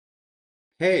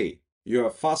Hey, you're a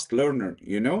fast learner,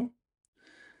 you know?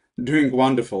 Doing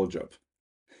wonderful job.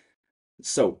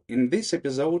 So, in this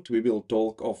episode, we will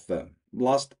talk of the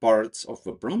last parts of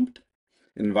the prompt,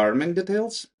 environment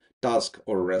details, task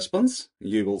or response.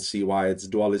 You will see why it's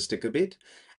dualistic a bit,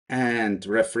 and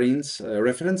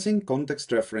referencing, context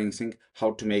referencing,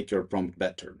 how to make your prompt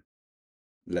better.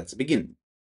 Let's begin.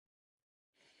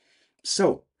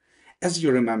 So, as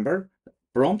you remember,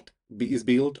 prompt is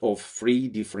built of three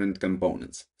different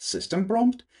components: system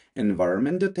prompt,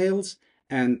 environment details,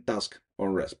 and task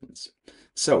or response.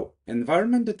 So,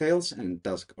 environment details and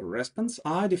task or response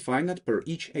are defined per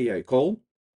each AI call.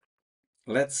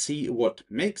 Let's see what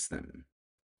makes them.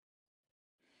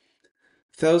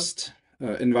 First,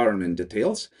 environment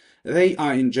details. They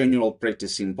are in general pretty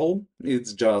simple.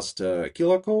 It's just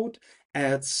kilocode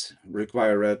adds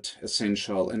required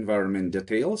essential environment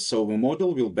details, so the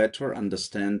model will better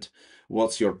understand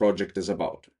what your project is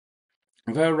about.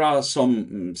 There are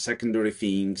some secondary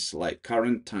things like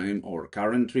current time or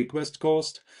current request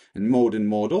cost and mode in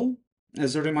model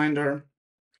as a reminder.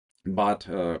 But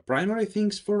primary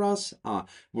things for us are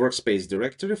workspace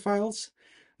directory files,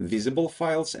 visible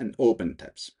files, and open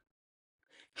tabs.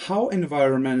 How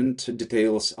environment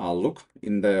details look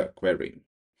in the query?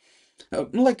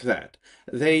 Like that.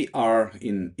 They are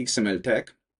in XML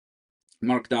tag,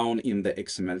 markdown in the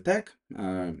XML tag,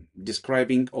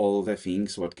 describing all the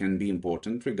things what can be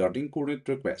important regarding current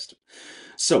request.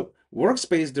 So,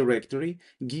 workspace directory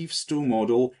gives to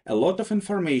model a lot of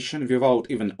information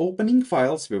without even opening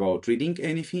files, without reading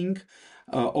anything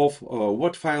of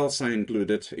what files are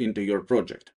included into your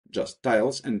project. Just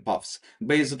tiles and paths.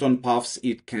 Based on paths,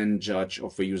 it can judge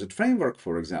of a used framework,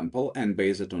 for example, and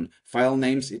based on file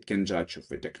names, it can judge of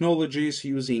the technology is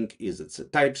using, is it a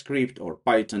TypeScript or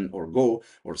Python or Go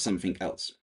or something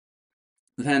else.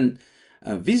 Then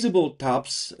visible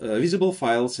tabs, visible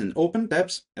files and open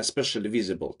tabs, especially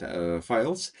visible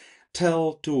files,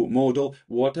 tell to model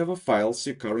whatever files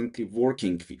you're currently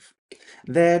working with.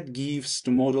 That gives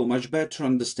to model much better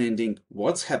understanding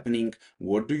what's happening,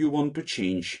 what do you want to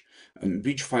change, and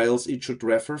which files it should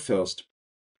refer first.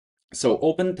 So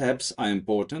open tabs are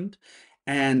important,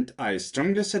 and I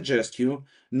strongly suggest you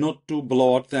not to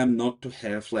bloat them, not to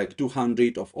have like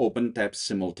 200 of open tabs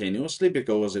simultaneously,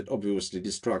 because it obviously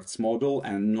distracts model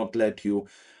and not let you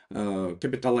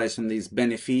capitalize on this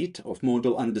benefit of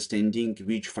model understanding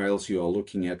which files you are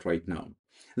looking at right now.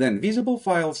 Then visible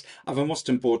files are the most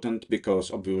important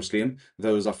because obviously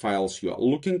those are files you are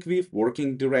looking with,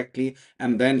 working directly,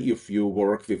 and then if you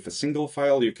work with a single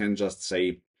file, you can just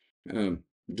say do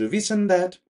this and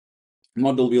that.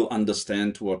 Model will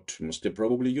understand what most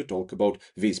probably you talk about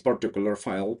this particular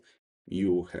file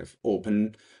you have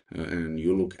open and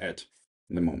you look at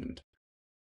the moment.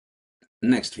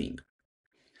 Next thing,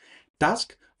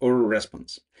 task or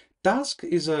response. Task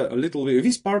is a little bit,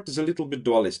 this part is a little bit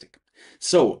dualistic.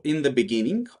 So in the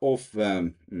beginning of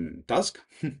task,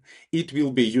 it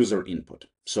will be user input.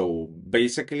 So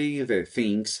basically the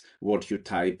things what you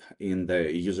type in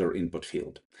the user input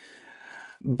field.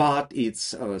 But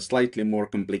it's slightly more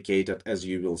complicated, as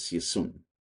you will see soon.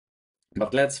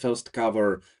 But let's first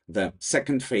cover the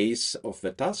second phase of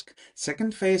the task.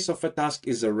 Second phase of a task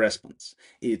is a response.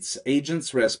 It's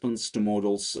agent's response to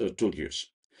model's tool use.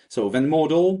 So when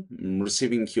model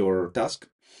receiving your task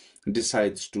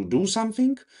decides to do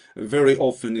something, very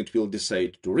often it will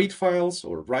decide to read files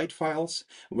or write files,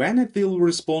 when it will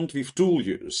respond with tool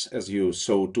use, as you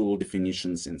saw tool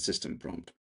definitions in system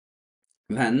prompt.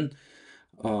 Then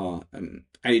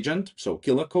agent, so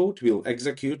kilocode, will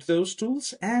execute those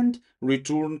tools and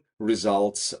return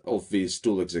results of this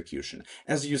tool execution.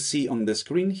 As you see on the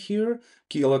screen here,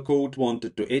 kilocode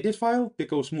wanted to edit file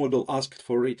because model asked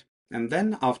for it. And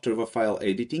then after the file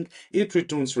editing, it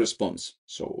returns response.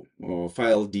 So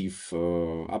file diff,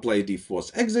 apply diff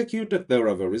was executed, there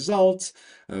are the results,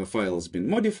 file has been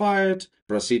modified,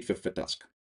 proceed with the task.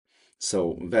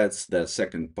 So that's the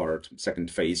second part,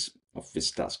 second phase of this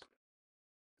task.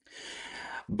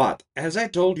 But as I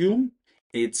told you,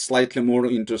 it's slightly more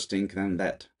interesting than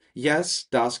that. Yes,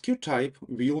 task you type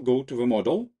will go to the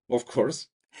model, of course,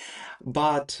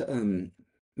 but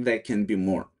there can be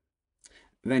more.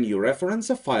 When you reference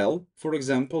a file, for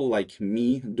example, like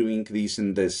me doing this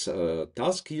in this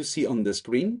task you see on the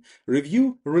screen,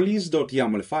 review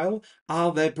release.yaml file,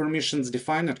 are the permissions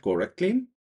defined correctly?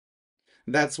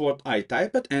 That's what I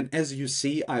type it, and as you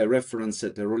see, I reference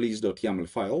it a release.yaml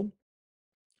file.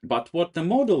 But what the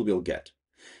model will get,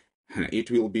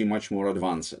 it will be much more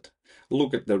advanced.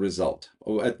 Look at the result,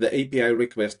 or at the API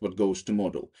request what goes to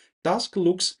model. Task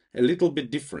looks a little bit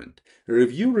different.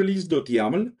 Review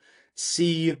release.yaml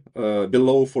see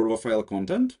below for the file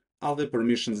content, are the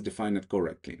permissions defined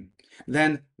correctly?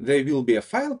 Then there will be a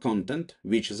file content,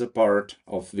 which is a part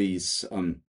of this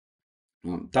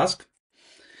task.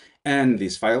 And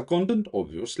this file content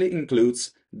obviously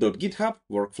includes .github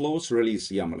workflows release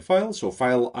YAML file, so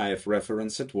file I have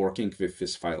referenced working with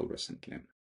this file recently.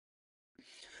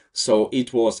 So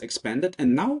it was expanded,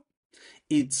 and now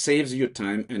it saves you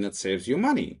time and it saves you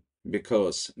money,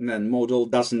 because then model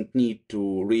doesn't need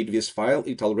to read this file.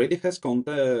 It already has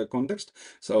context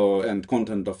and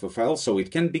content of the file, so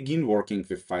it can begin working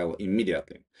with file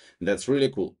immediately. That's really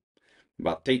cool.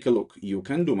 But take a look, you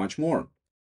can do much more.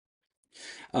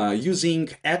 Using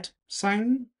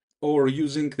 @ or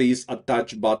using this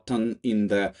attach button in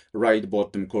the right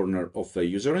bottom corner of the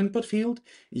user input field,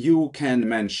 you can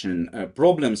mention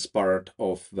problems part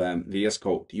of the VS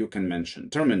Code. You can mention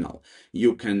terminal.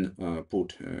 You can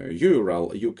put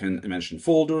URL. You can mention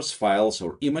folders, files,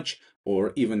 or image,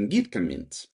 or even Git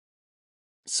commits.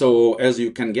 So as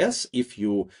you can guess, if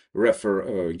you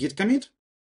refer Git commit,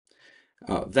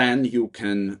 then you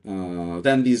can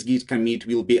then this Git commit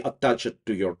will be attached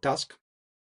to your task.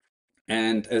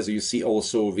 And as you see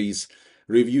also these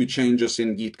review changes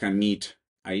in Git commit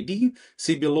ID,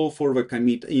 see below for the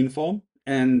commit info,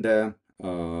 and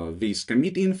this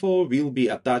commit info will be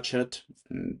attached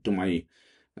to my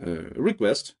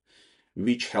request,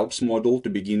 which helps model to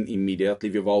begin immediately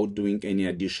without doing any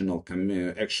additional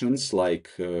actions like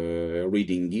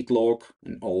reading Git log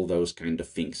and all those kind of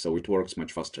things. So it works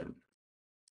much faster.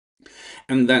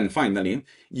 And then finally,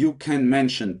 you can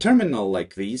mention terminal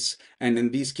like this, and in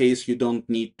this case, you don't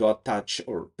need to attach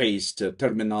or paste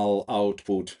terminal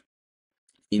output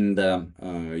in the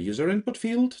user input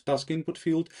field, task input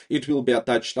field. It will be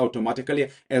attached automatically,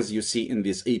 as you see in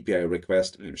this API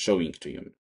request I'm showing to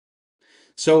you.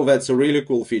 So that's a really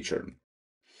cool feature.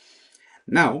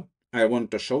 Now, I want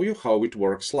to show you how it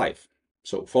works live.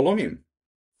 So follow me.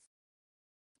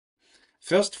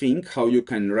 First thing, how you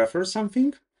can refer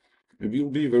something. It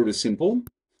will be very simple.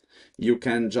 You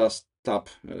can just type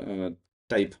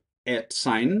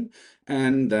 @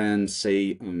 and then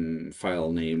say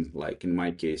file name, like in my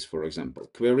case, for example,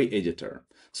 query editor.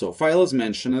 So file is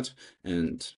mentioned,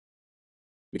 and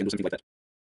we can do something like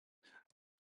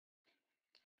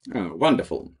that.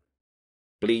 Wonderful.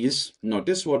 Please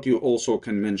notice what you also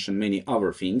can mention many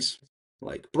other things,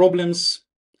 like problems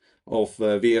of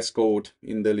VS Code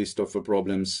in the list of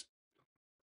problems,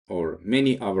 or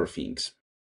many other things.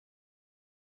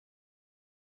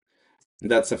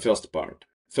 That's the first part,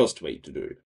 first way to do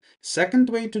it. Second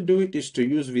way to do it is to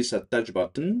use this attach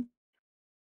button.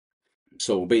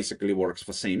 So basically works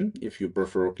the same if you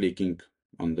prefer clicking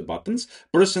on the buttons.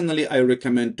 Personally, I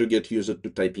recommend to get used to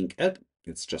typing @.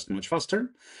 It's just much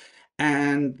faster.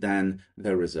 And then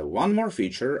there is one more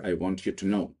feature I want you to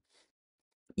know.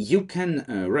 You can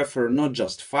refer not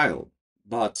just file,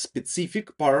 but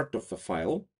specific part of the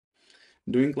file,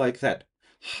 doing like that.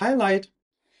 Highlight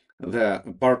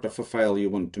the part of a file you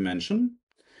want to mention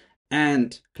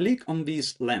and click on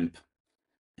this lamp.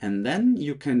 And then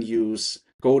you can use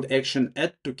code action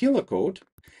add to kilocode,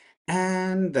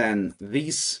 and then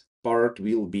this part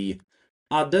will be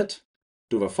added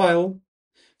to the file.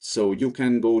 So you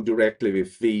can go directly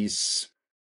with this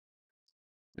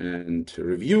and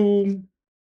review,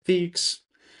 fix,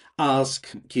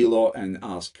 ask Kilo and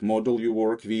ask model you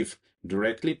work with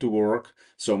directly to work,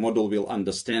 so model will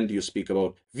understand you speak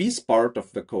about this part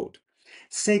of the code.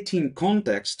 Setting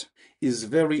context is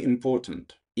very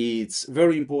important. It's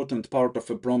very important part of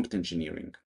a prompt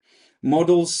engineering.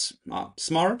 Models are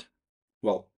smart,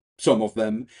 well, some of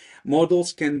them.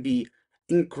 Models can be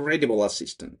incredible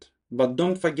assistant, but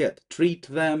don't forget, treat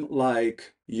them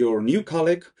like your new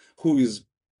colleague who is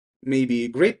maybe a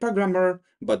great programmer,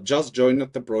 but just joined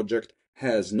the project,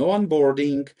 has no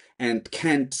onboarding, and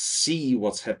can't see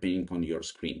what's happening on your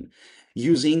screen.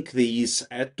 Using these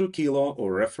add to Kilo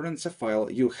or reference a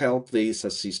file, you help this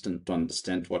assistant to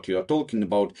understand what you are talking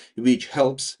about, which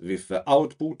helps with the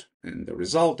output and the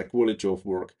result, the quality of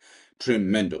work,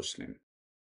 tremendously.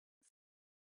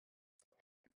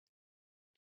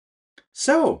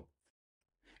 So,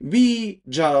 we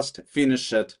just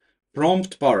finished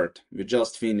prompt part. We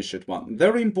just finished one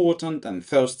very important and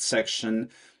first section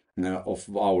of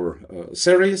our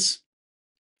series.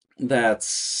 That's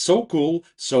so cool.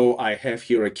 So I have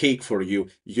here a cake for you.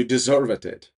 You deserved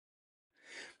it.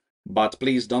 But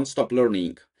please don't stop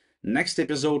learning. Next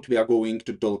episode, we are going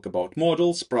to talk about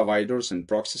models, providers, and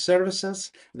proxy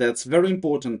services. That's very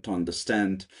important to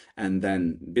understand and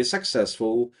then be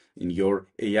successful in your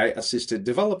AI-assisted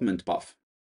development path.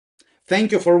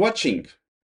 Thank you for watching.